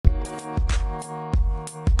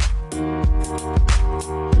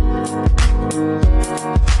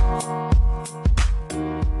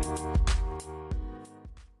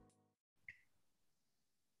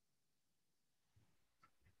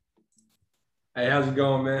Hey, how's it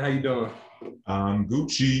going, man? How you doing?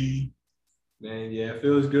 Gucci. Man, yeah, it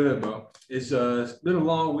feels good, bro. It's been a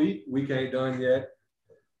long week. Week ain't done yet.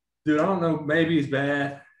 Dude, I don't know, maybe it's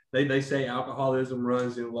bad. They say alcoholism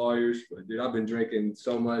runs in lawyers, but dude, I've been drinking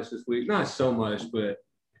so much this week. Not so much, but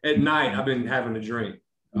at night I've been having a drink.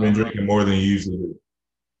 You've been Um, drinking more than you usually do.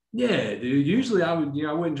 yeah, dude. Usually I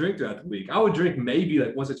wouldn't drink throughout the week. I would drink maybe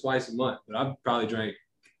like once or twice a month, but I've probably drank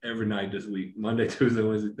every night this week. Monday, Tuesday,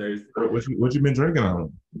 Wednesday, Thursday. What you been drinking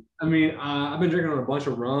on? I've been drinking on a bunch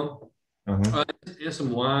of rum. Uh-huh. And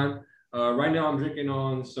some wine. Right now, I'm drinking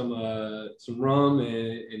on some rum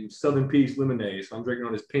and Southern Peace lemonade. So I'm drinking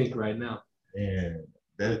on this pink right now. And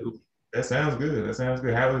that that sounds good. That sounds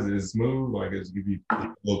good. How is it? Is it smooth? Like it's give you a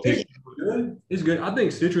little It's kick. good. It's good. I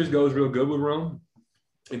think citrus goes real good with rum,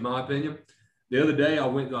 in my opinion. The other day, I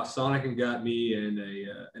went to Sonic and got me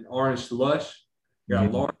an orange slush. Got a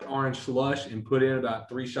Mhm. large orange slush and put in about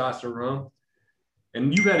 3 shots of rum.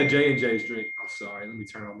 And you've had a J&J's drink. I'm sorry. Let me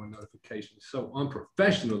turn on my notifications. So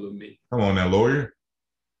unprofessional of me. Come on now, lawyer.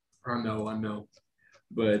 I know.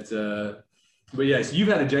 But but yeah, so you've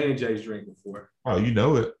had a J&J's drink before. Oh, you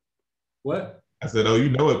know it. What? I said, oh, you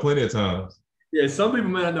know it plenty of times. Yeah, some people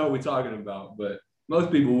may not know what we're talking about, but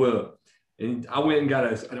most people will. And I went and got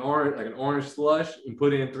an orange slush and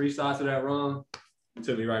put in 3 shots of that rum. It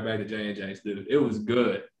took me right back to J&J's, dude. It was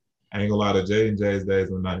good. I ain't gonna lie, the J&J's days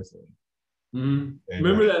were nice. Mm-hmm. Ain't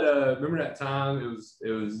gonna- Remember that time?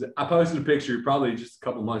 It was. I posted a picture probably just a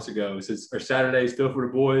couple months ago. It says, "Our Saturday still for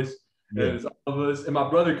the boys." And it Yeah. was all of us. And my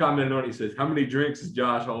brother commented on it. He says, "How many drinks is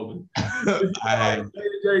Josh holding?" I had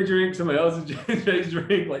J drink, somebody else's J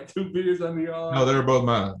drink, like 2 beers under your no, arm. they were both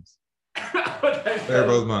mine. They were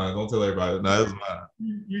both mine. Don't tell everybody. No, it was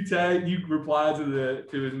mine. You replied to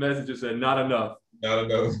his message and said, "Not enough." No, no,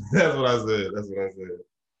 no. That's what I said. That's what I said.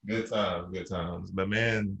 Good times, good times. But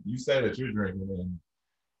man, you say that you're drinking, and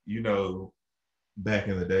you know, back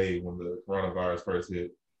in the day when the coronavirus first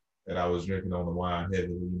hit, that I was drinking on the wine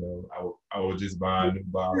heavily. I would just buy new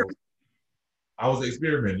bottles. I was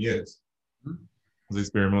experimenting, yes. I was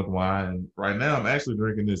experimenting with wine. And right now, I'm actually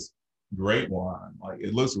drinking this great wine. Like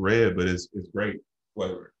it looks red, but it's great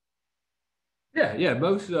flavor. Yeah, yeah.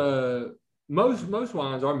 Most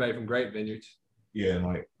wines are made from grape vineyards. Yeah, and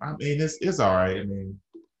like I mean, it's all right. I mean,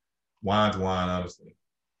 wine's wine, honestly.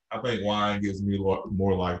 I think wine gives me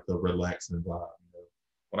more like the relaxing vibe.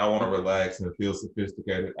 When I want to relax and feel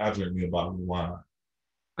sophisticated, I drink me a bottle of wine.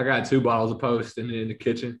 I got 2 bottles of Post in the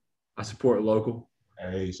kitchen. I support local.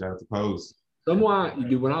 Hey, shout out to Post. Some wine,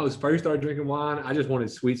 dude, when I was first started drinking wine, I just wanted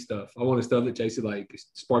sweet stuff. I wanted stuff that tasted like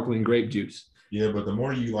sparkling grape juice. Yeah, but the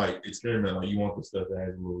more you like experiment, like you want the stuff that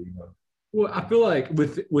has a little, Well, I feel like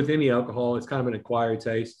with any alcohol, it's kind of an acquired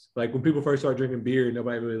taste. Like when people first started drinking beer,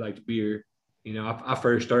 nobody really liked beer. I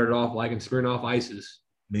first started off liking Smirnoff Ices.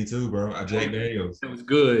 me too, bro. I Jack Daniels, It was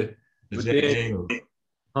good, the but Jack then, Daniels,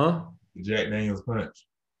 huh? the Jack Daniels punch,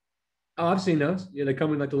 Oh, I've seen those. Yeah, they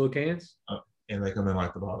come in like the little cans. uh, and they come in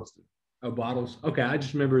like the bottles too. Oh, bottles. Okay, I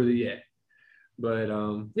just remember the yeah. But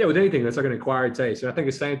yeah, with anything, that's like an acquired taste. And I think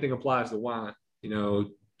the same thing applies to wine.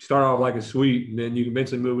 Start off like a sweet, and then you can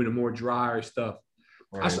eventually move into more drier stuff.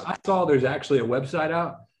 Right. I saw there's actually a website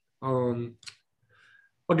out.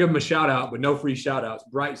 I'll give them a shout out, but no free shout outs.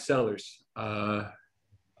 Bright Cellars.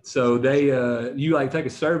 So they you like take a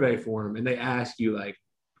survey for them, and they ask you like,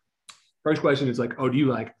 first question is like, oh, do you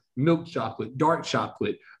like milk chocolate, dark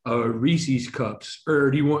chocolate, Reese's cups, or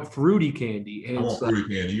do you want fruity candy? And I it's want like,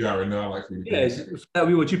 fruity candy. You already know I like fruity yeah, candy. that'd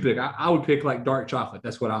be what you pick. I would pick like dark chocolate.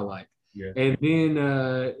 That's what I like. Yeah. And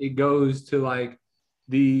then it goes to like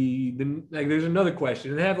the like there's another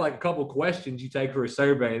question. And they have like a couple questions you take for a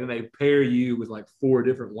survey, and then they pair you with like 4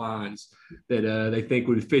 different wines that they think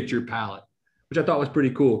would fit your palate, which I thought was pretty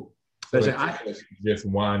cool. So They say, they just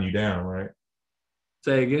wind you down, right?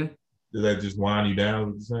 say again. Did that just wind you down?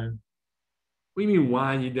 What you saying? What do you mean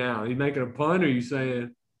wine you down? Are you making a pun or are you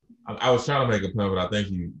saying I was trying to make a pun, but I think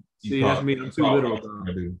you see that's caught me, I'm you too caught what I literal was trying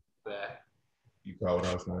to do. You caught what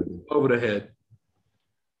I was trying to do. over the head.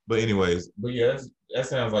 But anyways, but yeah, that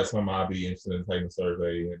sounds like something I'd be interested in taking a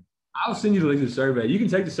survey. And I'll send you the link to the survey. You can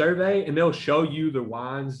take the survey and they'll show you the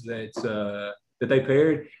wines that they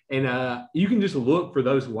paired, and you can just look for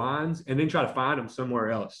those wines and then try to find them somewhere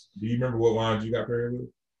else. do you remember what wines you got paired with?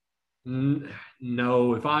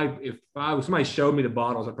 No, if somebody showed me the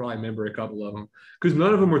bottles, I probably remember a couple of them because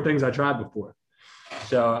none of them were things I tried before.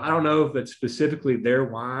 So I don't know if it's specifically their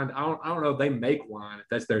wine. I don't know if they make wine, if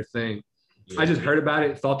that's their thing. I Yeah. just heard about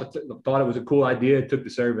it, thought it was a cool idea, took the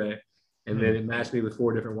survey, and then Hmm. it matched me with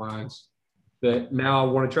 4 different wines that now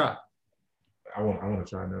I want to try. I want to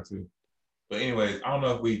try now too. But anyways, I don't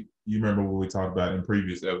know if we you remember what we talked about in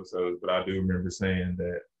previous episodes, but I do remember saying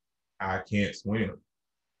that I can't swim.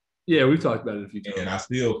 Yeah, we've talked about it a few times. And I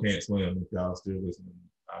still can't swim if y'all still listening.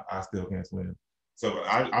 I still can't swim. So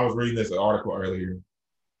I was reading this article earlier.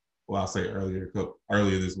 Well, I'll say earlier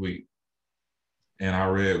this week. And I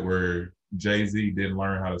read where Jay-Z didn't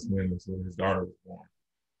learn how to swim until his daughter was born.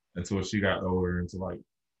 Until she got older and to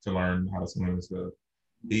learn how to swim and stuff.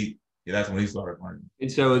 That's when he started learning.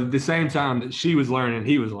 And so at the same time that she was learning,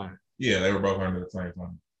 he was learning. Yeah, they were both learning at the same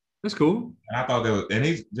time. That's cool. And I thought that was, and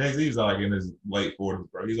Jay-Z's like in his late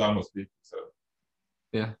 40s, bro. He's almost 50. So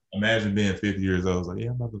yeah. Imagine being 50 years old. It's like, yeah,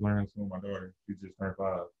 I'm about to learn how to swim with my daughter. She just turned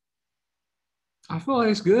 5. I feel like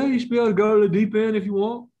it's good. You should be able to go to the deep end if you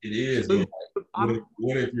want. It is. So,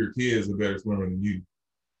 what if your kids are better swimmer than you?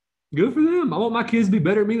 Good for them. I want my kids to be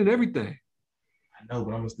better at me than everything. I know,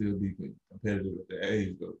 but I'm gonna still be competitive at the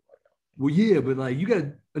age though. Well, yeah, but like you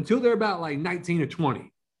gotta until they're about like 19 or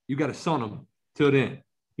 20, you gotta son them till then.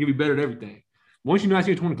 You'll be better at everything. Once you're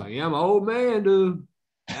 19 or 20, like, yeah, I'm an old man, dude.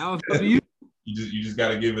 Now it's up to you. You just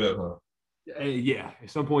gotta give it up, huh? Yeah, at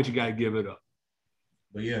some point you gotta give it up.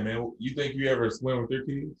 But yeah, man, you think you ever swim with your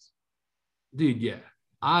kids? Dude, yeah.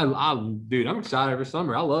 Dude, I'm excited every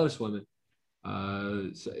summer. I love swimming.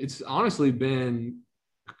 So it's honestly been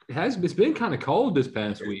it's been kind of cold this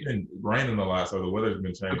past week. It's been raining a lot, so the weather's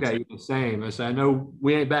been changing. Okay, same. I know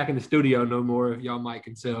we ain't back in the studio no more, if y'all might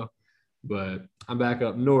can tell, but I'm back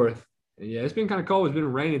up north. And yeah, it's been kind of cold. It's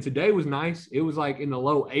been raining. Today was nice. It was like in the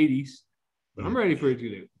low 80s, but I'm ready for it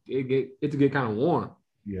to get kind of warm.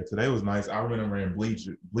 Yeah, today was nice. I went and ran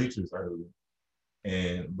bleachers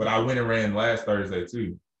earlier, but I went and ran last Thursday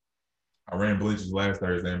too. I ran bleachers last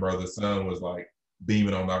Thursday, and bro, the sun was like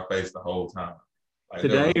beaming on my face the whole time. Like,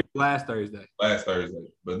 today or last Thursday? Last Thursday,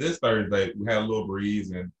 but this Thursday we had a little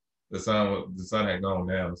breeze and the sun had gone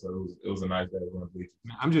down, so it was a nice day to run bleachers.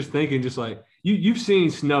 I'm just thinking, just like you've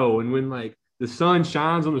seen snow, and when like the sun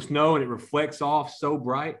shines on the snow and it reflects off so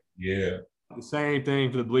bright. Yeah. The same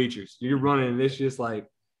thing for the bleachers. You're running, and it's just like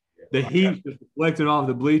the heat just reflecting off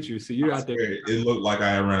the bleachers. So you're out there. It looked like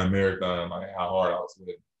I ran a marathon, like how hard I was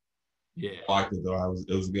sweating. Yeah, I liked it though.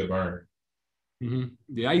 It was a good burn. Mm-hmm.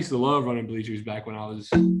 Yeah, I used to love running bleachers back when I was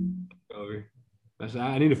over.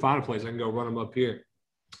 I need to find a place I can go run them up here.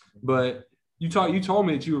 But you told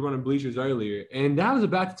me that you were running bleachers earlier, and that was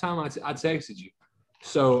about the time I texted you.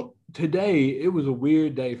 So today it was a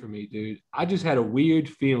weird day for me, dude. I just had a weird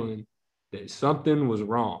feeling that something was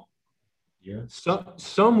wrong. Yeah.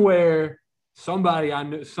 Somewhere, somebody I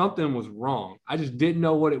knew, something was wrong. I just didn't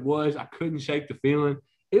know what it was. I couldn't shake the feeling.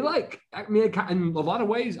 In a lot of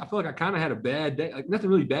ways, I feel like I kind of had a bad day. Like nothing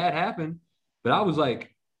really bad happened, but I was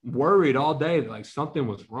like worried all day that like something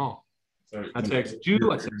was wrong. So I texted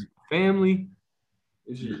you. I texted my family.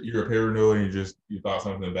 You're paranoid and you thought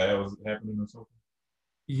something bad was happening or something?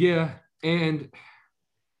 Yeah, and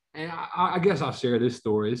I guess I'll share this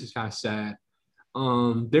story. This is kind of sad.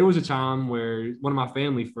 There was a time where one of my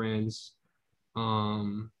family friends,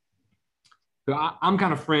 I'm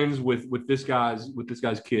kind of friends with this guy's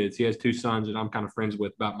kids. He has 2 sons, and I'm kind of friends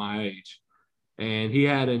with about my age. And he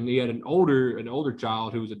had an older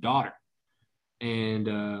child who was a daughter.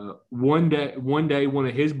 And one day, one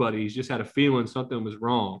of his buddies just had a feeling something was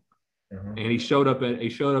wrong, and he showed up at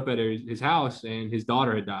his house, and his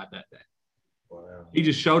daughter had died that day. Wow. He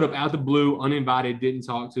just showed up out the blue, uninvited, didn't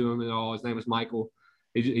talk to him at all. His name was Michael.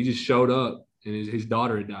 He just showed up, and his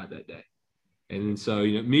daughter had died that day. And then so,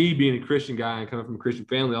 me being a Christian guy and coming from a Christian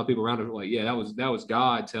family, all people around us were like, yeah, that was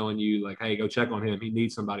God telling you, like, hey, go check on him. He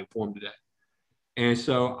needs somebody for him today. And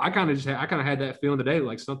so I kind of had that feeling today,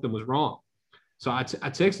 like something was wrong. So I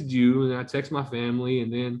texted you, and I texted my family,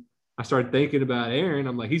 and then I started thinking about Aaron.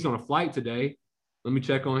 I'm like, he's on a flight today. Let me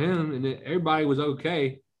check on him. And then everybody was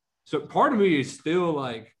okay. So part of me is still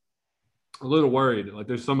like a little worried. Like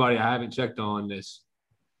there's somebody I haven't checked on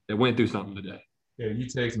that went through something today. Yeah, you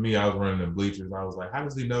text me. I was running the bleachers. I was like, how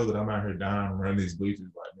does he know that I'm out here dying running these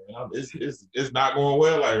bleachers? Like, man, it's not going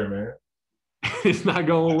well out here, man. It's not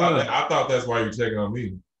going well. I thought that's why you're checking on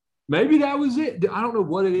me. Maybe that was it. I don't know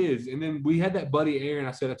what it is. And then we had that buddy Aaron.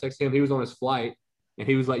 I texted him. He was on his flight, and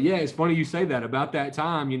he was like, "Yeah, it's funny you say that. About that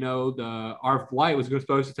time, our flight was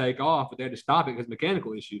supposed to take off, but they had to stop it because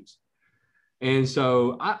mechanical issues." And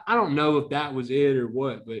so I don't know if that was it or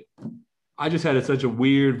what, but I just had such a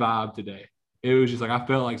weird vibe today. It was just like I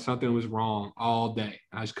felt like something was wrong all day.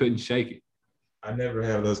 I just couldn't shake it. I never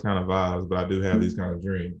have those kind of vibes, but I do have these kind of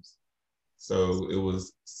dreams. So it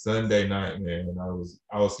was Sunday night, man, and I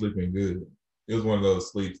was sleeping good. It was one of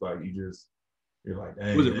those sleeps like you're like,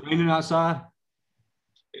 dang. Was it raining outside?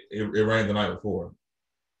 It rained the night before.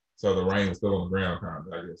 So the rain was still on the ground, kind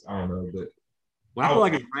of. I guess I don't know, but When I feel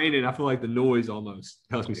like it's raining, I feel like the noise almost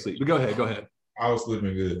helps me sleep. But go ahead, go ahead. I was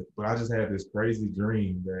sleeping good, but I just had this crazy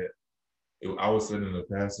dream that I was sitting in the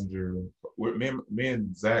passenger. Me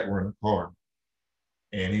and Zach were in the car,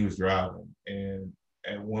 and he was driving. And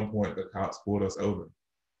at one point, the cops pulled us over,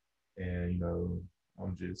 and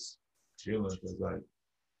I'm just chilling because like,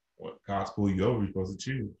 when cops pull you over, you're supposed to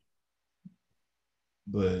chill.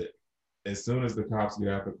 But as soon as the cops get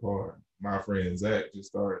out the car, my friend Zach just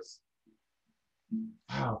starts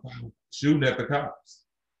pow, pow, shooting at the cops.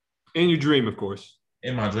 In your dream, of course.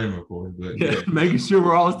 In my dream, of course. But yeah, making sure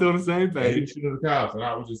we're all still on the same page. He was shooting at the cops, and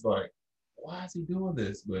I was just like, why is he doing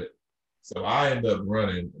this? But so I end up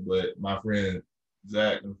running, but my friend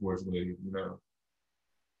Zach, unfortunately,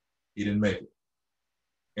 he didn't make it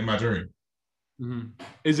in my dream. Mm-hmm.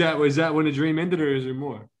 Is that when the dream ended, or is there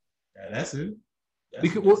more? Yeah, that's it.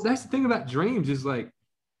 That's the thing about dreams is like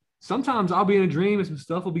sometimes I'll be in a dream and some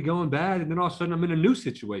stuff will be going bad, and then all of a sudden I'm in a new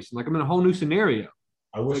situation, like I'm in a whole new scenario.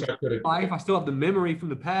 I wish I could have. Life, I still have the memory from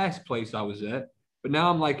the past place I was at, but now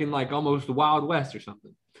I'm like in like almost the Wild West or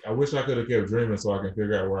something. I wish I could have kept dreaming so I can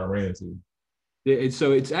figure out where I ran to.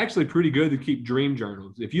 So it's actually pretty good to keep dream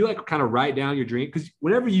journals. If you like kind of write down your dream, because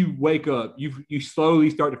whenever you wake up, you slowly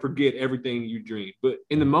start to forget everything you dreamed. But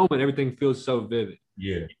in the moment, everything feels so vivid.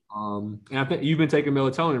 Yeah. And I think you've been taking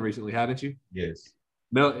melatonin recently, haven't you? Yes.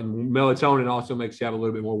 And melatonin also makes you have a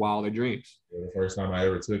little bit more wilder dreams. Yeah, the first time I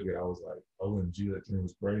ever took it, I was like, "OMG, that dream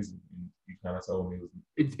was crazy." And you kind of told me it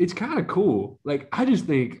was. It's kind of cool. Like I just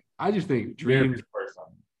think dreams.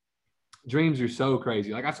 Dreams are so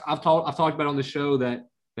crazy. Like I've talked about on the show that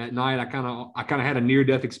night I kind of had a near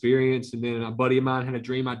death experience, and then a buddy of mine had a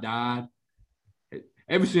dream I died.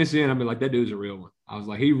 Ever since then, I've been like, that dude's a real one. I was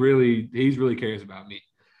like, he's really cares about me.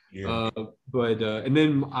 Yeah. And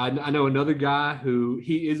then I know another guy who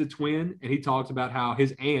he is a twin, and he talks about how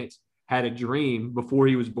his aunt had a dream before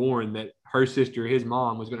he was born that her sister, his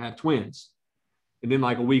mom, was going to have twins, and then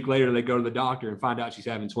like a week later they go to the doctor and find out she's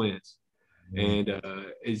having twins. And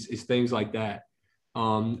it's things like that.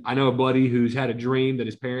 I know a buddy who's had a dream that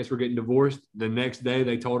his parents were getting divorced. The next day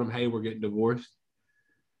they told him, hey, we're getting divorced.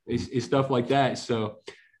 It's stuff like that. So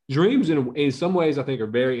dreams in some ways I think are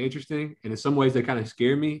very interesting, and in some ways they kind of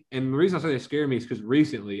scare me. And the reason I say they scare me is because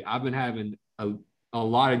recently I've been having a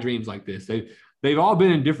lot of dreams like this. They've all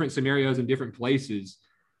been in different scenarios in different places,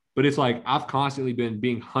 but it's like I've constantly been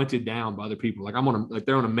being hunted down by other people. Like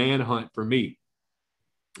they're on a manhunt for me.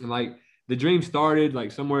 And like the dream started like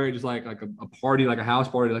somewhere just like a party, like a house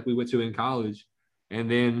party like we went to in college. And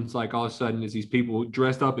then it's like all of a sudden it's these people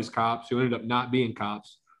dressed up as cops who ended up not being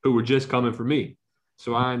cops who were just coming for me.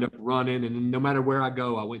 So I end up running, and no matter where I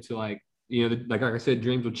go, I went to like I said,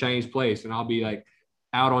 dreams will change place, and I'll be like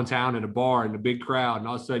out on town in a bar in a big crowd, and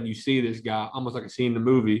all of a sudden you see this guy almost like a scene in the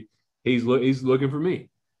movie. He's looking for me.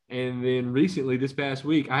 And then recently, this past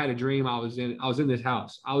week, I had a dream. I was in this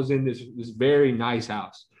house. I was in this very nice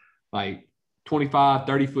house, like 25,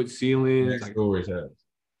 30-foot ceilings. Max Story's house.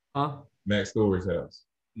 Huh? Max Story's house.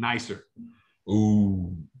 Nicer.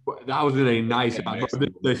 Ooh. I was in a nice house.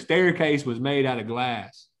 The staircase was made out of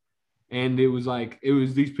glass. And it was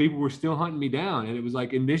these people were still hunting me down. And it was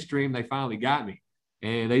like in this dream, they finally got me.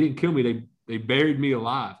 And they didn't kill me. They buried me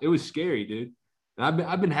alive. It was scary, dude. And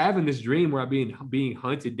I've been having this dream where I've been being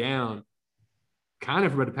hunted down kind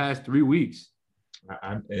of for the past 3 weeks.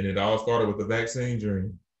 And it all started with the vaccine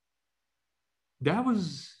dream. That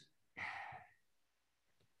was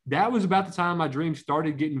about the time my dreams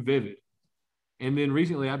started getting vivid. And then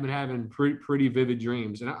recently I've been having pretty vivid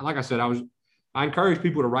dreams. And like I said, I encourage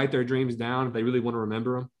people to write their dreams down if they really want to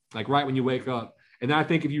remember them, like right when you wake up. And then I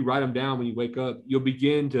think if you write them down when you wake up, you'll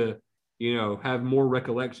begin to, have more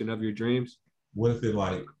recollection of your dreams. What if it's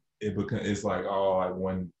like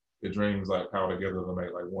when the dreams like power together to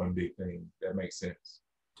make like one big thing that makes sense?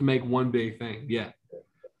 To make one big thing, yeah.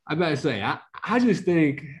 I better say, I just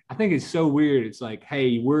think it's so weird. It's like,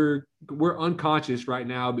 hey, we're unconscious right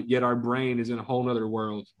now, but yet our brain is in a whole nother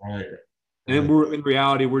world. Right. And we're in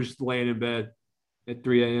reality, we're just laying in bed at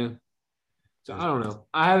 3 a.m. So I don't know.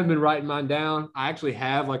 I haven't been writing mine down. I actually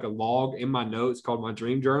have like a log in my notes called my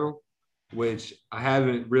dream journal, which I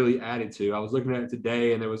haven't really added to. I was looking at it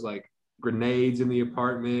today, and there was like grenades in the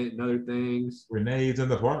apartment and other things. Grenades in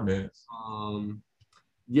the apartments.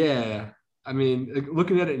 Yeah. I mean,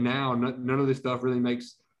 looking at it now, none of this stuff really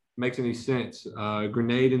makes any sense.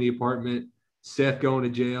 Grenade in the apartment, Seth going to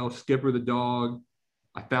jail, Skipper the dog.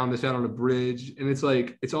 I found this out on a bridge, and it's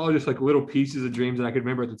all just like little pieces of dreams that I could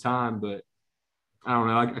remember at the time, but I don't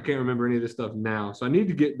know. I can't remember any of this stuff now. So I need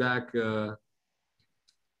to get back.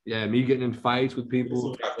 Yeah, me getting in fights with This is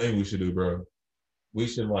people. what I think we should do, bro. We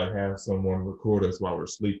should like have someone record us while we're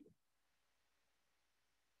sleeping.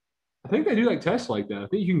 I think they do like tests like that. I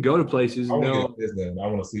think you can go to places I and want to get they'll. this done. I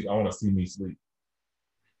want to see. I want to see me sleep.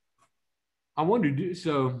 I wonder.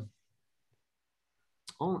 So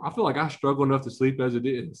I feel like I struggle enough to sleep as it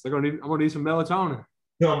is. They're gonna need. I'm gonna need some melatonin.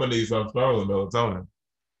 I'm gonna need some strong melatonin.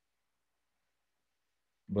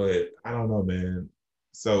 But I don't know, man.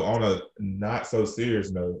 So on a not so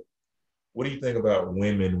serious note, what do you think about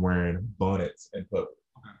women wearing bonnets in public?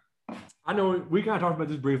 I know we kind of talked about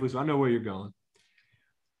this briefly, so I know where you're going.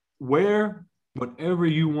 Wear whatever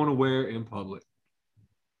you want to wear in public.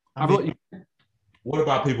 I mean, what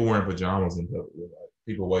about people wearing pajamas in public? Like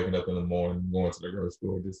people waking up in the morning, going to the grocery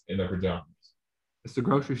store just in their pajamas. It's the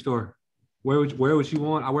grocery store. Wear what you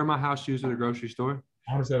want. I wear my house shoes to the grocery store.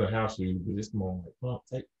 I understand the house shoes, but just come on,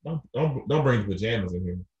 like, don't bring the pajamas in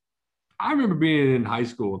here. I remember being in high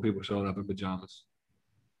school when people showed up in pajamas.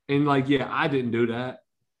 And like, yeah, I didn't do that.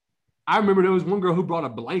 I remember there was one girl who brought a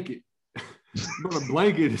blanket. Brought a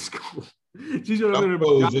blanket to school. She showed up in her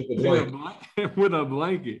pajamas with a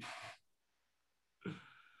blanket.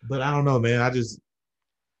 But I don't know, man. I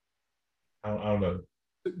don't know.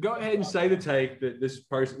 Go ahead and say the take that this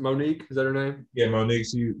person, Monique, is that her name? Yeah, Monique.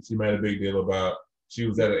 She made a big deal about she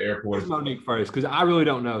was at an airport. Who's Monique first? Because I really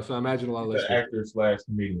don't know. So I imagine a lot of listeners. Actor slash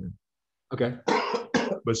comedian. Okay.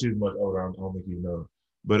 But she's much older. I don't think you know.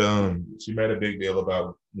 But she made a big deal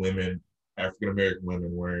about women, African American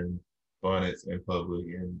women wearing bonnets in public,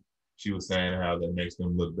 and she was saying how that makes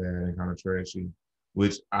them look bad and kind of trashy,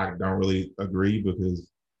 which I don't really agree because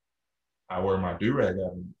I wear my do-rag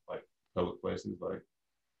out in like public places. Like,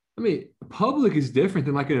 I mean, public is different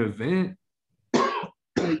than like an event.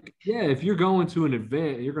 Like, yeah, if you're going to an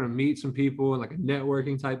event and you're going to meet some people and like a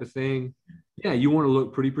networking type of thing, yeah, you want to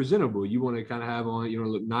look pretty presentable. You want to kind of have on, you want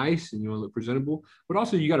to look nice and you want to look presentable, but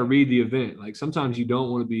also you got to read the event. Like sometimes you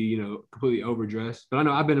don't want to be, completely overdressed. But I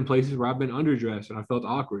know I've been in places where I've been underdressed and I felt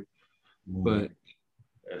awkward. But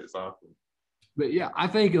that is awkward. But yeah, I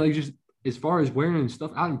think like just as far as wearing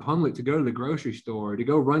stuff out in public to go to the grocery store, to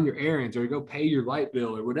go run your errands, or to go pay your light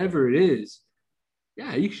bill, or whatever it is,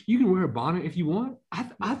 yeah, you can wear a bonnet if you want.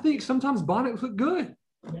 I think sometimes bonnets look good.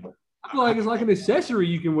 I feel like it's like an accessory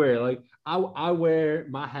you can wear. Like I wear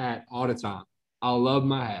my hat all the time. I love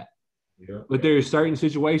my hat. Yeah. But there's certain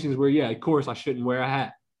situations where, yeah, of course I shouldn't wear a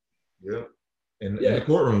hat. Yeah. In the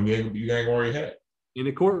courtroom, you ain't gonna wear your hat. In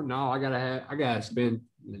the court, no, I gotta spend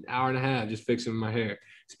an hour and a half just fixing my hair.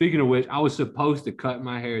 Speaking of which, I was supposed to cut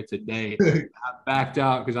my hair today. I backed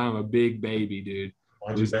out because I'm a big baby, dude.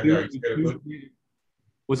 Why'd you back out?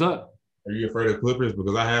 What's up? Are you afraid of clippers?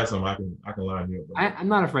 Because I have some. I can line you up. I'm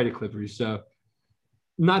not afraid of clippers. So,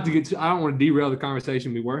 not to get I don't want to derail the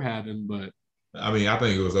conversation we were having, but I mean, I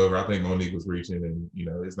think it was over. I think Monique was reaching, and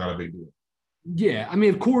it's not a big deal. Yeah, I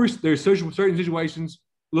mean, of course, there's certain situations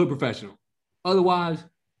look professional. Otherwise,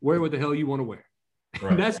 wear what the hell you want to wear.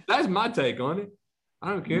 Right. That's my take on it.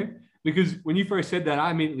 I don't care. Because when you first said that,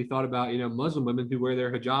 I immediately thought about, Muslim women who wear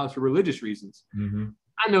their hijabs for religious reasons. Mm-hmm.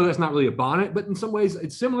 I know that's not really a bonnet, but in some ways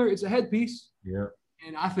it's similar. It's a headpiece. Yeah.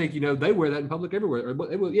 And I think, they wear that in public everywhere.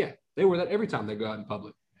 They wear that every time they go out in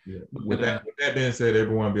public. Yeah. With that being said,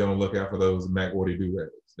 everyone be on the lookout for those Mac Wody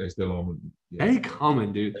do-rags. They still on. Yeah. They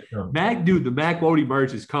coming, dude. The Mac Wody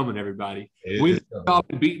merch is coming, everybody. We've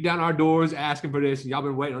been beating down our doors asking for this, and y'all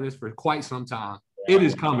been waiting on this for quite some time. It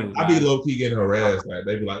is coming. I be low key getting harassed. Like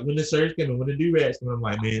they be like, when the shirt's coming, when the do-rags coming, I'm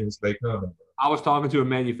like, man, they coming. I was talking to a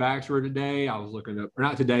manufacturer today. I was looking up, or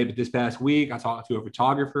not today, but this past week, I talked to a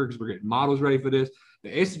photographer because we're getting models ready for this. The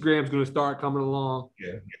Instagram's going to start coming along.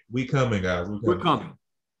 Yeah, we coming, guys. We're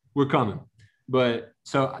coming. But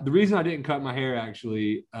so the reason I didn't cut my hair,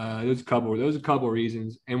 actually, there was a couple of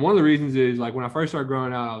reasons. And one of the reasons is like when I first started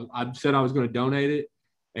growing out, I said I was going to donate it.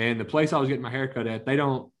 And the place I was getting my hair cut at, they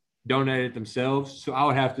don't donate it themselves. So I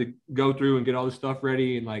would have to go through and get all this stuff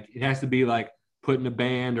ready. And like, it has to be like put in a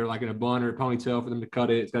band or like in a bun or a ponytail for them to cut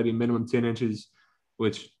it. It's got to be minimum 10 inches,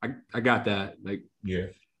 which I got that. Like, yeah.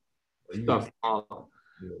 Stuff.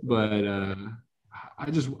 But I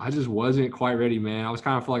just wasn't quite ready, man. I was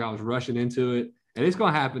kind of feel like I was rushing into it. And it's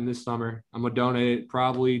going to happen this summer. I'm going to donate it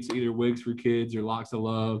probably to either Wigs for Kids or Locks of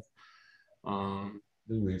Love. But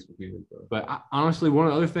honestly, one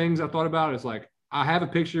of the other things I thought about is like, I have a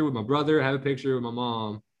picture with my brother. I have a picture with my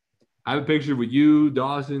mom. I have a picture with you,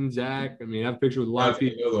 Dawson, Zach. I mean, I have a picture with a lot of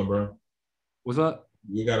people. Another one, bro. What's up?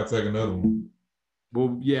 You got to take another one.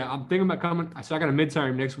 Well, yeah, I'm thinking about coming. So I got a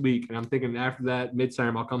midterm next week, and I'm thinking after that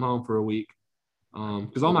midterm, I'll come home for a week.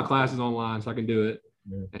 Because all my classes online, so I can do it.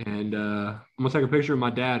 Yeah. And I'm gonna take a picture of my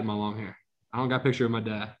dad and my long hair. I don't got a picture of my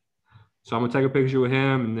dad. So I'm gonna take a picture with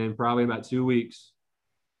him, and then probably about 2 weeks.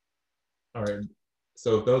 All right.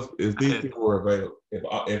 So if these people were available,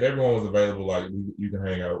 if everyone was available, like you can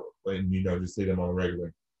hang out and just see them on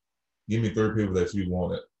regular. Give me 3 people that you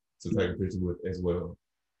wanted to take a picture with as well.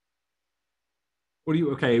 What do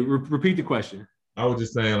you? Okay, repeat the question. I was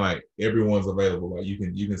just saying, like everyone's available. Like you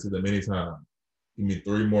can see them anytime. Give me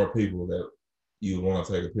 3 more people that you want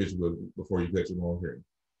to take a picture with before you get your long hair.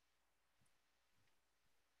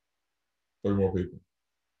 3 more people.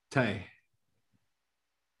 Tay.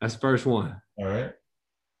 That's the first one. All right.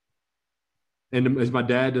 And is my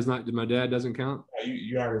dad doesn't count?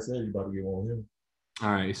 You already said you about to get one with him.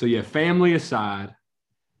 All right. So yeah, family aside,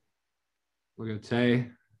 we'll go Tay.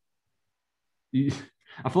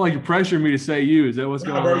 I feel like you're pressuring me to say you. Is that what's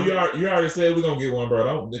going bro, on? You already said we're gonna get one,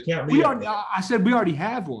 bro. Don't count me. I said we already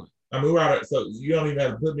have one. I mean, so you don't even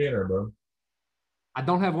have to put me in there, bro. I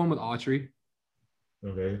don't have one with Autry.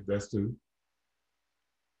 Okay, that's 2.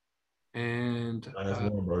 And that's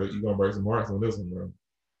 1, bro. You're gonna break some hearts on this one, bro.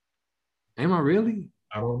 Am I really?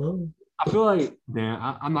 I don't know. I feel like,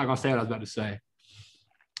 I'm not gonna say what I was about to say,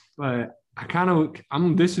 but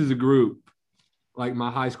this is a group like my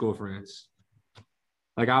high school friends.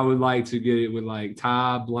 Like I would like to get it with like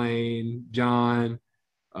Ty, Blaine, John,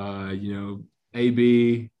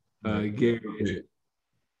 AB, Gary,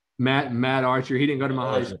 Matt Archer. He didn't go to my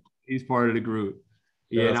high school. He's part of the group.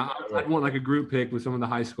 Yeah, and I want like a group pic with some of the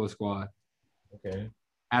high school squad. Okay.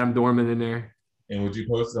 Adam Dorman in there. And would you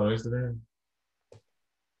post it on Instagram?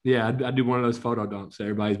 Yeah, I do one of those photo dumps that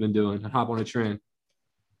everybody's been doing. I hop on a trend.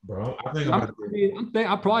 Bro, I think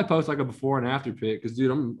I'll probably post like a before and after pic because, dude,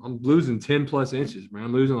 I'm losing 10 plus inches, man.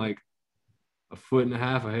 I'm losing like 1.5 feet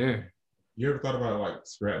of hair. You ever thought about like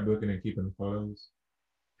scrapbooking and keeping the photos?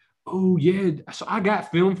 Oh yeah, so I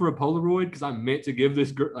got film for a Polaroid because I meant to give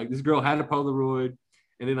this girl had a Polaroid,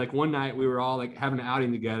 and then like one night we were all like having an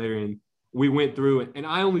outing together and we went through it, and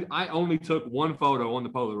I only took one photo on the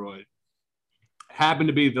Polaroid. Happened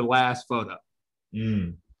to be the last photo.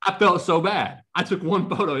 I felt so bad. I took one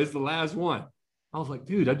photo. It's the last one. I was like,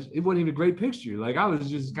 dude, it wasn't even a great picture. Like I was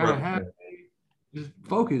just kind of happy, just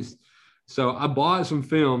focused. So I bought some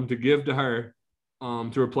film to give to her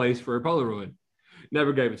to replace for a Polaroid.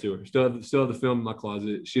 Never gave it to her. Still have the film in my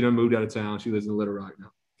closet. She done moved out of town. She lives in Little Rock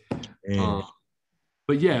now.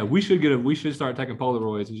 But yeah, we should start taking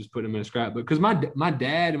Polaroids and just put them in a scrapbook. Because my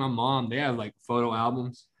dad and my mom, they have like photo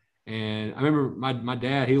albums. And I remember my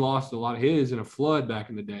dad, he lost a lot of his in a flood back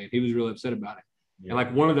in the day. He was really upset about it. Yeah. And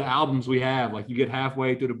like one of the albums we have, like you get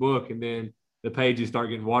halfway through the book and then the pages start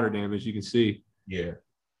getting water damage, you can see. Yeah.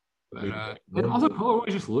 But and also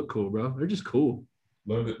Polaroids just look cool, bro. They're just cool.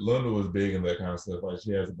 Linda was big in that kind of stuff. Like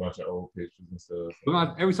she has a bunch of old pictures and stuff.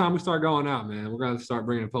 Every time we start going out, man, we're gonna start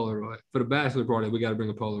bringing a Polaroid. For the bachelor party, we got to bring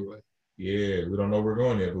a Polaroid. Yeah, we don't know where we're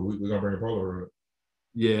going yet, but we're gonna bring a Polaroid.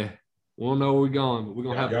 Yeah, we don't know where we're going, but we're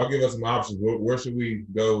gonna have. Y'all give us some options. Where should we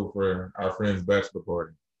go for our friend's bachelor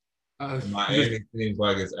party? Miami seems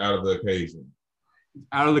like it's out of the occasion.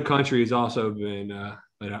 Out of the country has also been.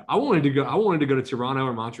 But I wanted to go to Toronto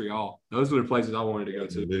or Montreal. Those were the places I wanted to go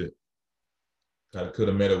to. Could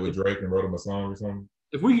have met up with Drake and wrote him a song or something.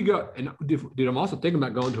 If we could go, and dude, I'm also thinking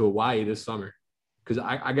about going to Hawaii this summer because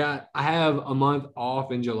I have a month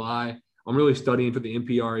off in July. I'm really studying for the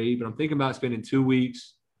MPRE, but I'm thinking about spending 2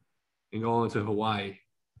 weeks and going to Hawaii.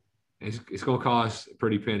 And it's going to cost a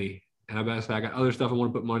pretty penny. And I got other stuff I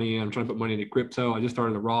want to put money in. I'm trying to put money into crypto. I just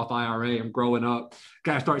started a Roth IRA. I'm growing up.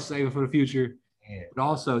 Got to start saving for the future. Yeah. But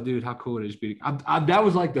also, dude, how cool it is. That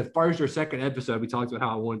was like the first or second episode we talked about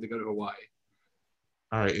how I wanted to go to Hawaii.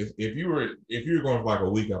 All right, if you were going for like a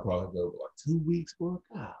week, I'd probably go for like 2 weeks, bro.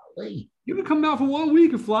 Golly. You can come out for 1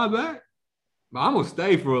 week and fly back. But I'm gonna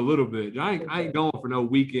stay for a little bit. I ain't going for no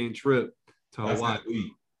weekend trip to Hawaii.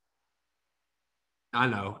 I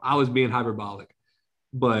know. I was being hyperbolic.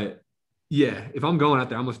 But yeah, if I'm going out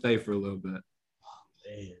there, I'm gonna stay for a little bit.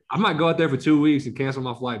 I might go out there for 2 weeks and cancel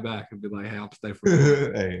my flight back and be like, hey, I'll stay for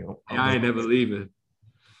a while. I ain't never leaving.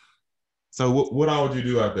 So what all would you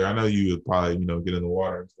do out there? I know you would probably, get in the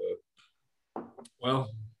water and stuff. Well,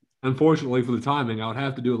 unfortunately for the timing, I would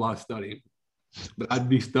have to do a lot of studying. But I'd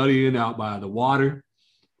be studying out by the water.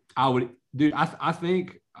 I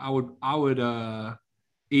think I would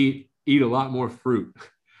eat a lot more fruit.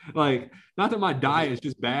 Like, not that my diet is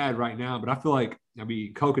just bad right now, but I feel like I'd be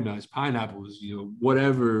eating coconuts, pineapples,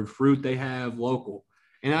 whatever fruit they have local.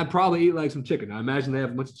 And I'd probably eat like some chicken. I imagine they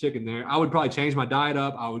have a bunch of chicken there. I would probably change my diet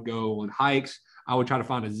up. I would go on hikes. I would try to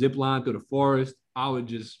find a zip line through the forest. I would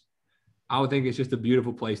think it's just a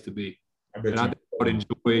beautiful place to be. I think I would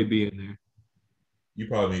enjoy being there. You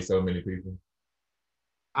probably meet so many people.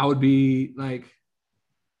 I would be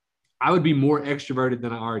more extroverted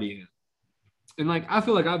than I already am. And like, I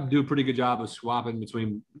feel like I do a pretty good job of swapping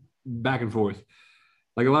between back and forth.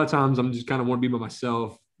 Like a lot of times I'm just kind of want to be by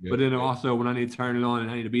myself, Yeah. but then also when I need to turn it on and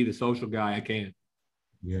I need to be the social guy, I can.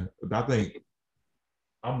 Yeah. But I think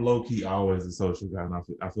I'm low key always a social guy. And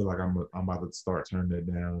I feel like I'm about to start turning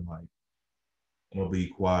that down. Like, I'm gonna be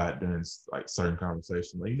quiet during like certain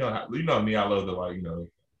conversations. Like, you know me, I love to like,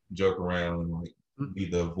 joke around and like be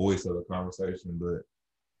the voice of the conversation. But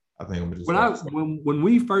I think I'm gonna just when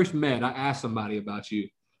we first met, I asked somebody about you,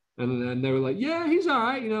 and they were like, "Yeah, he's all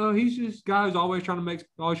right. He's just a guy who's always trying to make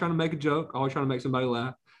a joke, always trying to make somebody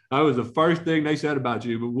laugh." That was the first thing they said about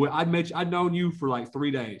you. But I'd known you for like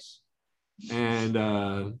 3 days, and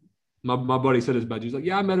my buddy said this about you. He's like,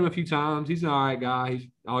 "Yeah, I met him a few times. He's an all right guy. He's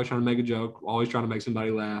always trying to make a joke, always trying to make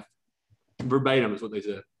somebody laugh." Verbatim is what they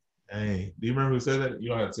said. Hey, do you remember who said that? You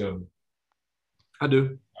don't have to tell me. I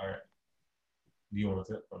do. All right. Do you want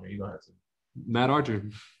to tell? I mean, you don't have to. Matt Archer.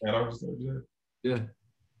 Matt Archer said that. Yeah.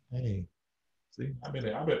 Hey, see, I've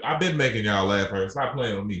been making y'all laugh. First, stop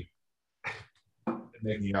playing with me.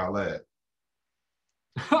 Making y'all laugh.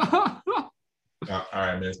 All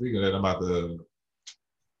right, man. Speaking of that, I'm about to,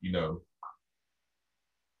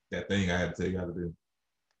 that thing I had to tell you how to do.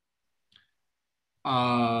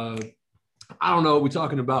 I don't know what we're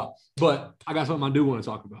talking about, but I got something I do want to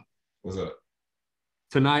talk about. What's up?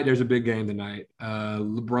 Tonight, there's a big game tonight.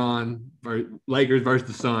 Lakers versus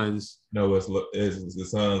the Suns. No, it's the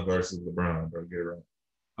Suns versus LeBron, bro. Get it right.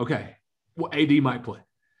 Okay. Well, AD might play.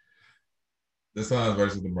 The Suns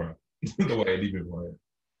versus LeBron. The way AD been playing.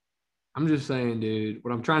 I'm just saying, dude,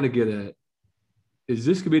 what I'm trying to get at is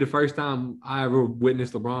this could be the first time I ever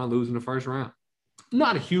witnessed LeBron losing the first round. I'm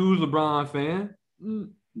not a huge LeBron fan.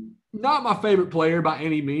 Not my favorite player by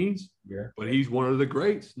any means. Yeah. But he's one of the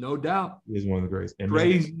greats, no doubt. He's one of the greats. And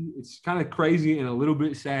crazy. It's kind of crazy and a little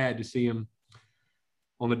bit sad to see him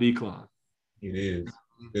on the decline. It is.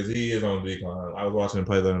 Because he is on the decline. I was watching him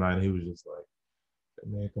play the other night and he was just like,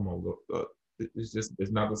 man, come on, look. It's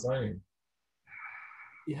not the same.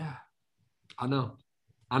 Yeah. I know.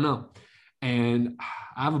 And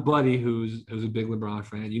I have a buddy who's a big LeBron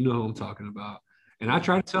fan. You know who I'm talking about. And I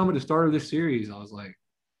tried to tell him at the start of this series, I was like,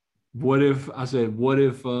 what if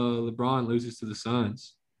LeBron loses to the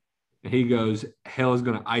Suns? And he goes, hell is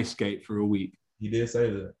going to ice skate for a week. He did say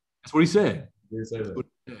that. That's what he said. He did say that.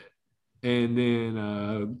 And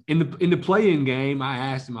then in the play-in game, I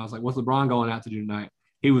asked him, I was like, what's LeBron going out to do tonight?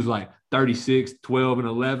 He was like 36, 12, and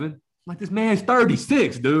 11. I'm like, this man's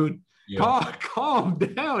 36, dude. Yeah. Calm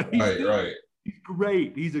down. Right. He's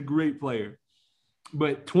great. He's a great player.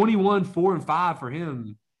 But 21, 4, and 5 for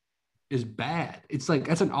him is bad. It's like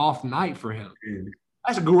that's an off night for him. Yeah.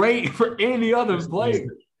 That's great for any other player.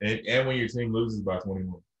 And when your team loses by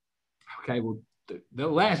 21. Okay, well, the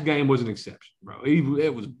last game was an exception, bro.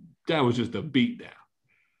 That was just a beatdown.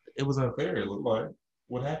 It was unfair. It looked like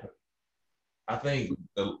what happened. I think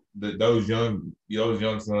those young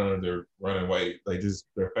Suns are running away.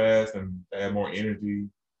 They're fast and they have more energy.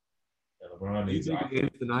 And LeBron needs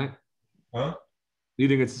it tonight. Huh? Do you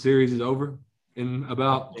think the series is over in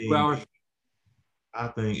about 2 hours? I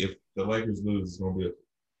think if the Lakers lose, it's going to be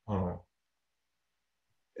hold on.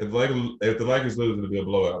 If the Lakers lose, it'll be a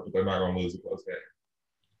blowout, but they're not going to lose a close game.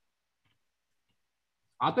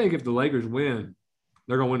 I think if the Lakers win,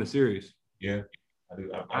 they're going to win the series. Yeah, I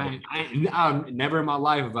do. I never in my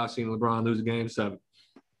life have I seen LeBron lose a game 7.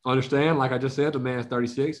 Understand? Like I just said, the man's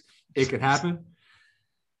 36. It could happen.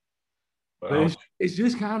 But it's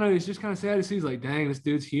just kind of sad to see. He's like, dang, this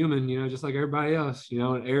dude's human, just like everybody else.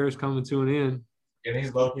 An era is coming to an end. And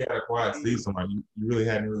he's low-key had a quiet season. Like you really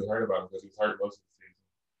hadn't really heard about him because he was hurt most of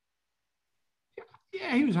the season.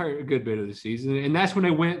 Yeah, he was hurt a good bit of the season, and that's when they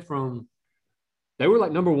went from. They were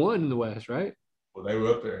like number 1 in the West, right? Well, they were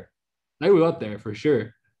up there. They were up there for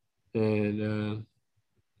sure, and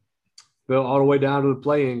fell all the way down to the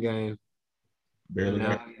play-in game. Barely.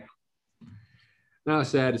 Now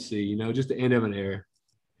it's sad to see, just the end of an era.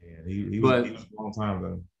 Yeah, he was a long time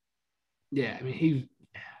though. Yeah, I mean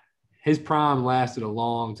his prime lasted a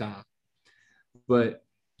long time. But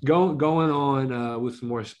going on with some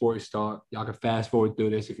more sports talk, y'all can fast forward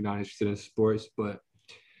through this if you're not interested in sports. But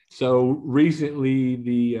so recently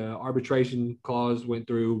the arbitration clause went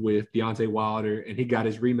through with Deontay Wilder, and he got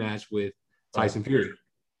his rematch with Tyson Fury.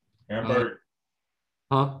 Hamburger.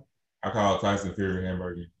 Huh? I call Tyson Fury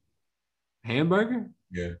hamburger. Hamburger?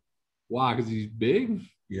 Yeah. Why? Because he's big?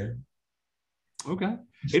 Yeah. Okay.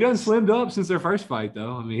 He done slimmed up since their first fight,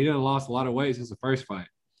 though. I mean, he done lost a lot of weight since the first fight.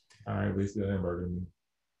 All right, but he's still hamburger.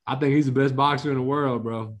 I think he's the best boxer in the world,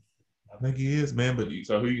 bro. I think he is, man. But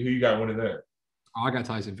so who you got winning that? Oh, I got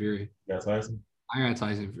Tyson Fury. You got Tyson? I got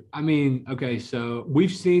Tyson. I mean, okay, so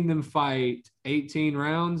we've seen them fight 18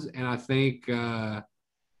 rounds, and I think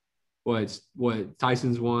what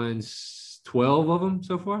Tyson's won 12 of them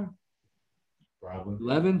so far. Probably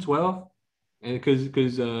 11, 12. And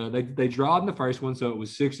because they drawed in the first one, so it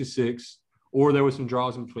was 6-6, or there was some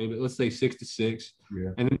draws in between, but let's say 6-6. Yeah.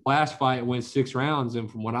 And then the last fight went 6 rounds,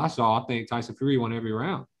 and from what I saw, I think Tyson Fury won every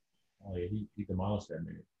round. Oh yeah, he demolished that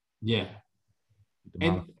man. Yeah.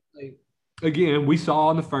 And like, again, we saw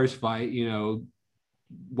in the first fight,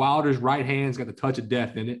 Wilder's right hand's got the touch of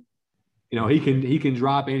death in it. He can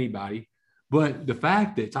drop anybody. But the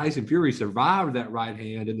fact that Tyson Fury survived that right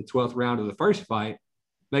hand in the 12th round of the first fight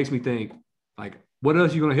makes me think, like, what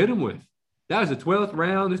else are you going to hit him with? That was the 12th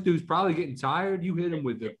round. This dude's probably getting tired. You hit him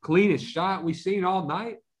with the cleanest shot we've seen all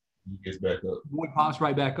night. He gets back up. Boy pops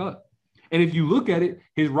right back up. And if you look at it,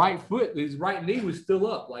 his right knee was still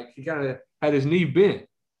up. Like, he kind of had his knee bent.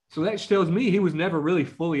 So that tells me he was never really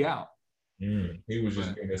fully out. He was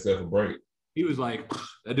just giving himself a break. He was like,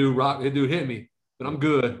 that dude hit me, but I'm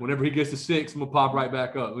good. Whenever he gets to 6, I'm gonna pop right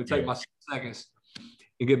back up. Let me take my 6 seconds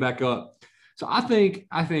and get back up. So I think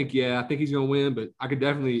he's gonna win, but he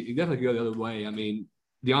definitely could go the other way. I mean,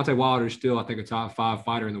 Deontay Wilder is still, I think, a top 5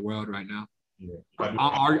 fighter in the world right now. Yeah.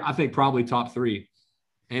 I think probably top 3.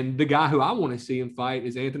 And the guy who I want to see him fight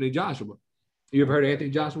is Anthony Joshua. You ever heard of Anthony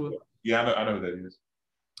Joshua? Yeah, I know who that is.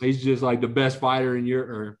 He's just like the best fighter in Europe,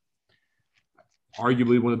 or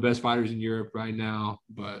arguably one of the best fighters in Europe right now.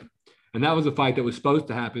 And that was a fight that was supposed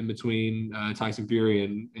to happen between Tyson Fury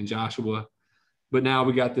and Joshua. But now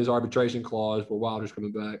we got this arbitration clause where Wilder's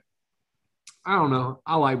coming back. I don't know.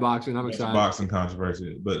 I like boxing. I'm excited. Boxing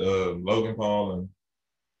controversy. But Logan Paul and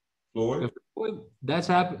Floyd? That's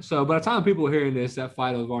happened. So by the time people are hearing this, that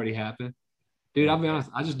fight will have already happened. Dude, I'll be honest.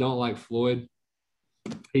 I just don't like Floyd.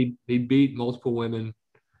 He beat multiple women.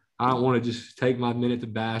 I don't want to just take my minute to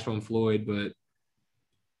bash on Floyd, but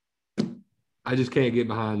I just can't get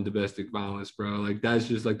behind domestic violence, bro. Like, that's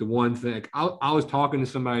just like the one thing. I was talking to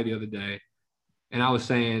somebody the other day, and I was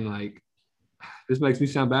saying, like, this makes me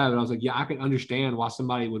sound bad, but I was like, yeah, I can understand why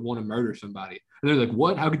somebody would want to murder somebody. And they're like,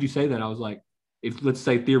 what? How could you say that? I was like, if, let's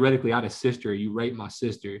say, theoretically, I had a sister, you raped my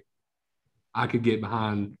sister, I could get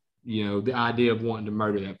behind, the idea of wanting to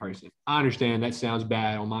murder that person. I understand that sounds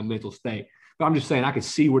bad on my mental state, but I'm just saying I can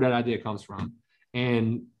see where that idea comes from.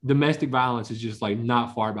 And domestic violence is just, like,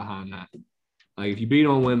 not far behind that. Like, if you beat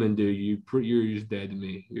on women, dude, you're just dead to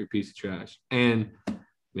me. You're a piece of trash. And, I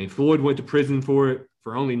mean, Floyd went to prison for it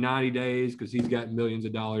for only 90 days because he's got millions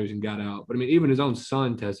of dollars and got out. But, I mean, even his own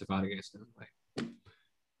son testified against him. Like,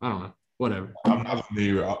 I don't know. Whatever. I'm not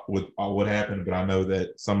familiar with what happened, but I know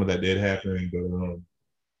that some of that did happen. But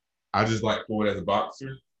I just like Floyd as a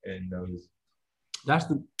boxer, and that's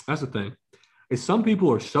the thing. Is some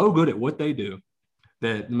people are so good at what they do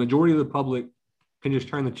that the majority of the public can just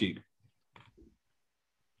turn the cheek.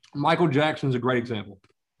 Michael Jackson's a great example.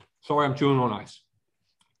 Sorry, I'm chewing on ice,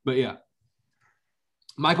 but yeah,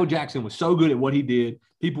 Michael Jackson was so good at what he did.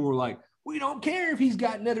 People were like, "We don't care if he's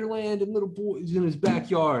got Netherlands and little boys in his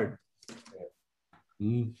backyard."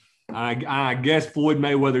 I guess Floyd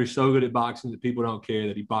Mayweather is so good at boxing that people don't care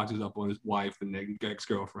that he boxes up on his wife and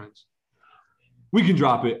ex-girlfriends. We can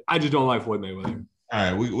drop it. I just don't like Floyd Mayweather.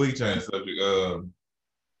 All right, we can change the subject.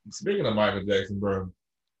 Speaking of Michael Jackson, bro,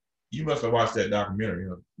 you must have watched that documentary,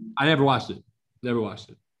 huh? I never watched it.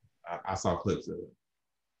 I saw clips of it.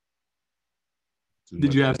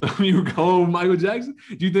 Did you have something you were going with Michael Jackson?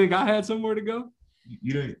 Do you think I had somewhere to go?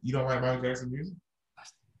 You don't like Michael Jackson music?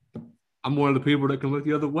 I'm one of the people that can look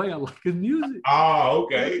the other way. I like his music. Oh,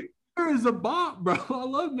 okay. There is a bop, bro. I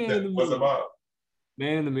love Man in the Mirror. What's a bop?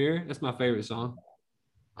 Man in the Mirror. That's my favorite song.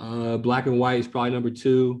 Black and White is probably number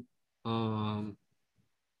 2.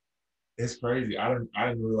 It's crazy. I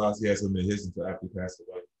didn't realize he had so many hits until after he passed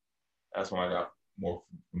away. That's when I got more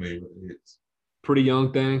familiar with the hits. Pretty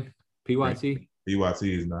Young Thing. PYT. PYT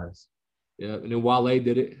is nice. Yeah, and then Wale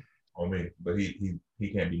did it. Oh man, but he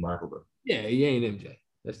can't be Michael though. Yeah, he ain't MJ.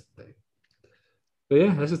 That's the thing. But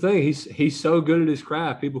yeah, that's the thing. He's so good at his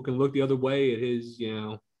craft. People can look the other way at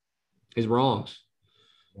his wrongs.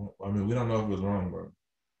 Well, I mean, we don't know if it was wrong, bro.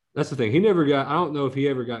 That's the thing. I don't know if he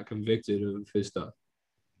ever got convicted of his stuff.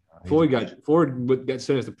 Floyd got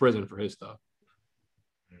sentenced to prison for his stuff.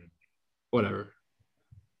 Whatever.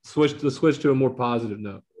 Let's switch to a more positive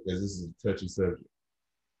note. Because this is a touchy subject.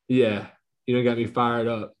 Yeah. You done got me fired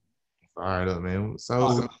up. Fired up, man.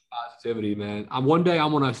 So positivity, man. One day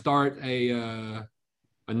I'm gonna start a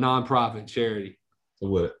nonprofit charity. So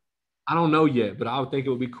what? I don't know yet, but I would think it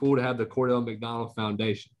would be cool to have the Cordell McDonald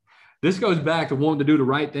Foundation. This goes back to wanting to do the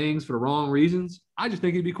right things for the wrong reasons. I just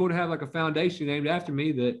think it'd be cool to have like a foundation named after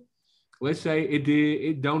me that, let's say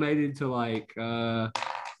it donated to like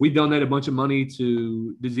we donate a bunch of money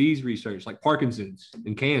to disease research like Parkinson's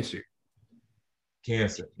and cancer.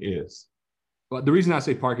 Cancer, yes. But the reason I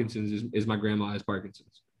say Parkinson's is my grandma has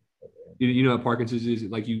Parkinson's. You know what Parkinson's is?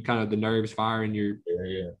 Like you kind of the nerves fire in your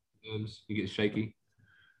limbs, you get shaky.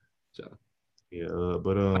 So yeah,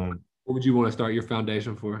 but what would you want to start your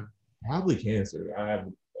foundation for? probably cancer. I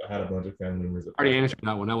had a bunch of family members. I already answered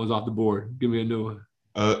that one. That one's off the board. Give me a new one.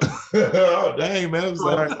 Oh dang, man! I'm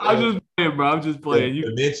sorry. I'm just playing, bro. I'm just playing.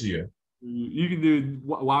 Dementia. You can do.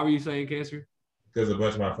 Why were you saying cancer? Because a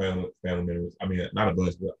bunch of my family members. I mean, not a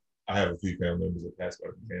bunch, but I have a few family members that passed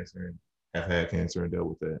away from cancer and have had cancer and dealt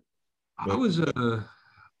with that. But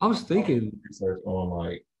I was thinking research on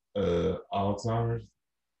like Alzheimer's.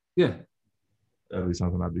 Yeah, that'd be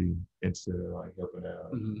something I'd be interested in, like helping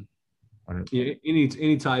out. Mm-hmm. Yeah,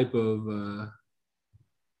 any type of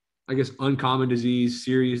I guess uncommon disease,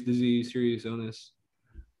 serious illness.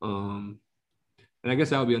 And I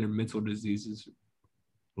guess that would be under mental diseases.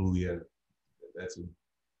 Oh yeah, that's it.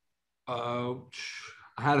 I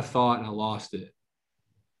had a thought and I lost it.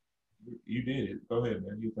 You did. Go ahead,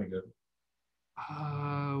 man. You think of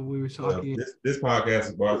it. We were talking. This podcast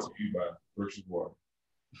is brought to you by Berkshire Water.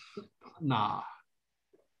 Nah.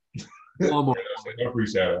 One more. No free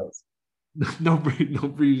shout outs. no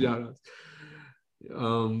free shout outs.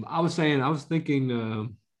 I was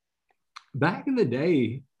thinking back in the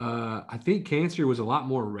day, I think cancer was a lot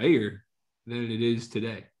more rare than it is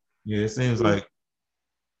today. Yeah, it seems like.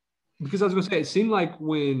 Because I was going to say, it seemed like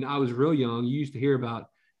when I was real young, you used to hear about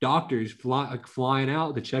doctors flying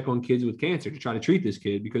out to check on kids with cancer to try to treat this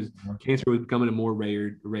kid because cancer was becoming a more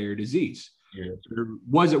rare disease. Yeah. It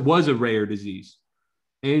was a rare disease.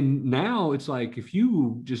 And now it's like if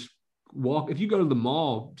you just if you go to the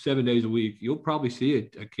mall 7 days a week, you'll probably see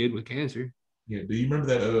a kid with cancer. Yeah. Do you remember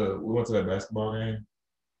that we went to that basketball game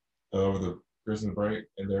over the Christmas break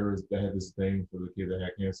and they had this thing for the kid that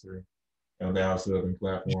had cancer and they all stood up and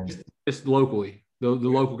clapped for him? It's locally, the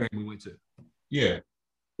local game we went to. Yeah.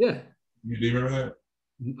 Yeah. Do you remember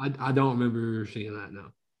that? I don't remember seeing that,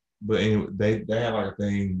 no. But anyway, they had like a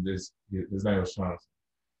thing, his name was Chauncey.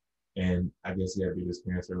 And I guess he had this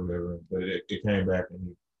cancer or whatever. But it came back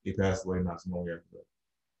and he passed away not too long after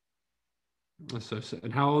that. That's so sad.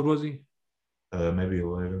 And how old was he? Maybe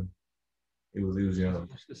 11. He was young.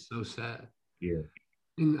 That's just so sad. Yeah.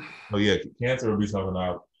 Oh yeah, cancer would be something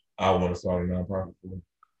I want to start a nonprofit for.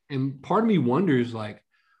 And part of me wonders, like,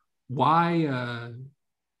 why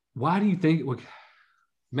do you think? Like,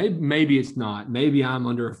 maybe it's not. Maybe I'm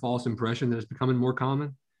under a false impression that it's becoming more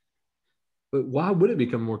common. But why would it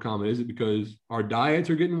become more common? Is it because our diets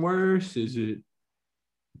are getting worse? Is it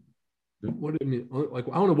what I mean? Like,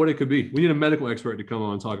 I don't know what it could be. We need a medical expert to come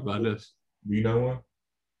on and talk about this. Do you know one?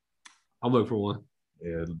 I'll look for one.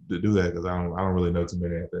 Yeah, to do that because I don't really know too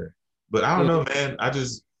many out there. But I don't know, man.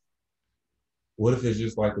 What if it's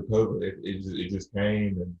just like the COVID? It just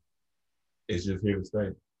came and it's just here to stay.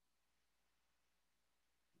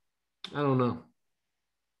 I don't know.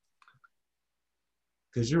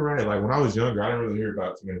 Because you're right. Like when I was younger, I didn't really hear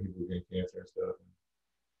about too many people getting cancer and stuff.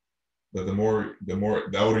 But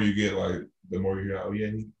the older you get, like the more you hear, oh yeah,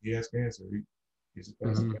 he has cancer. He's a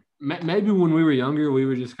cancer. Maybe when we were younger, we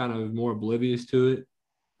were just kind of more oblivious to it.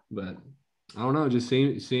 But I don't know. It just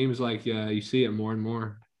seems like you see it more and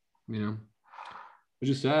more. You know, it's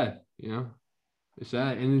just sad. You know, it's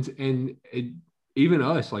sad, and even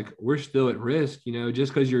us, like we're still at risk. You know,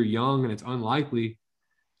 just because you're young and it's unlikely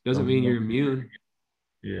doesn't mean you're immune.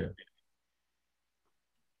 Yeah.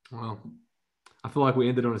 Well, I feel like we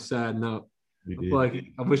ended on a sad note. We did. I feel like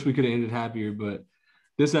I wish we could have ended happier, but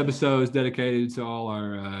this episode is dedicated to all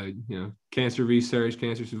our, cancer research,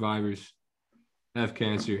 cancer survivors, have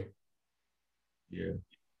cancer. Yeah.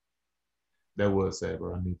 That was sad,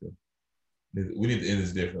 bro. We need to end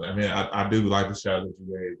this differently. I mean, I do like the shout that you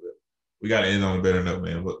gave, but we got to end on a better note,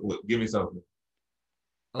 man. But give me something.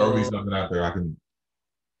 Or be something out there I can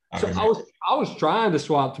I was trying to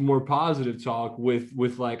swap to more positive talk with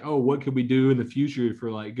like, oh, what could we do in the future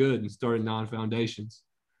for like good and starting non-foundations,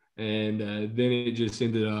 and then it just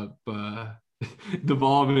ended up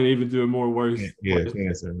devolving even to a more worse. Yeah,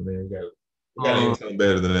 cancer, man. We got to do something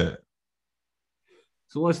better than that.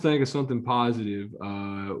 So let's think of something positive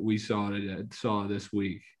we saw this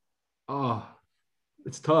week. Oh,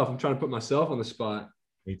 it's tough. I'm trying to put myself on the spot.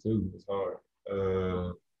 Me too. It's hard.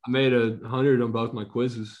 I made 100 on both my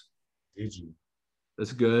quizzes. Did you?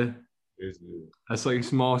 That's good. It's good. That's like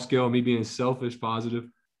small scale, me being selfish positive.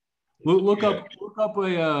 Look up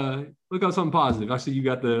something positive. I see you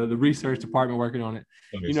got the research department working on it.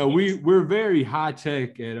 You know, we're very high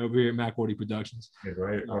tech over here at McWordy Productions. Yeah,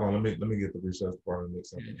 right. Hold on, let me get the research department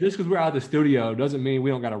mixed up. Just because we're out of the studio doesn't mean we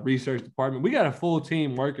don't got a research department. We got a full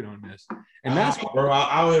team working on this, and that's bro.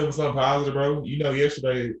 I'll end with something positive, bro. You know,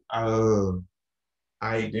 yesterday I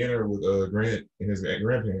ate dinner with Grant and his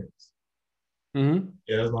grandparents. Mm-hmm.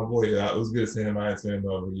 Yeah, that's my boy. It was good seeing him. I had seen him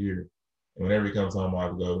over a year. And whenever he comes home, I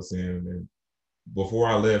have to go see him. And before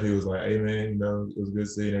I left, he was like, "Hey man, you know, it was good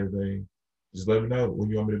seeing everything. Just let me know when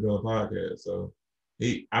you want me to do a podcast." So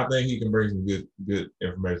I think he can bring some good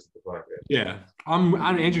information to the podcast. Yeah, I'm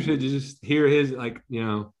interested to just hear his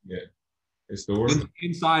his story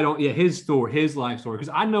inside on his story, his life story,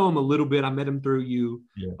 because I know him a little bit. I met him through you,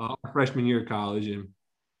 freshman year of college, and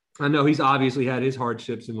I know he's obviously had his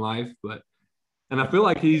hardships in life, and I feel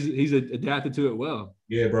like he's adapted to it well.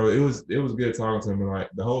 Yeah, bro, it was good talking to him, and like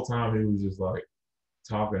the whole time he was just like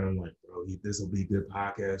talking. I'm like, bro, this will be good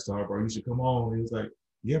podcast talk, bro. You should come on. He was like,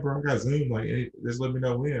 yeah, bro, I got Zoom. Like, hey, just let me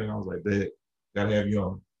know when. And I was like, bet, gotta have you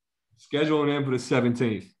on. Scheduling in for the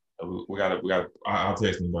 17th. We got. I'll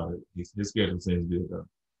text him about it. His schedule seems good though.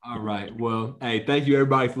 All right. Well, hey, thank you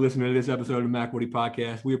everybody for listening to this episode of the McWordy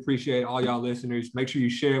Podcast. We appreciate all y'all listeners. Make sure you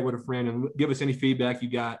share it with a friend and give us any feedback you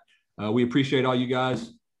got. We appreciate all you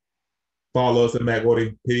guys. Follow us at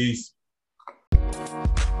McWordy. Peace.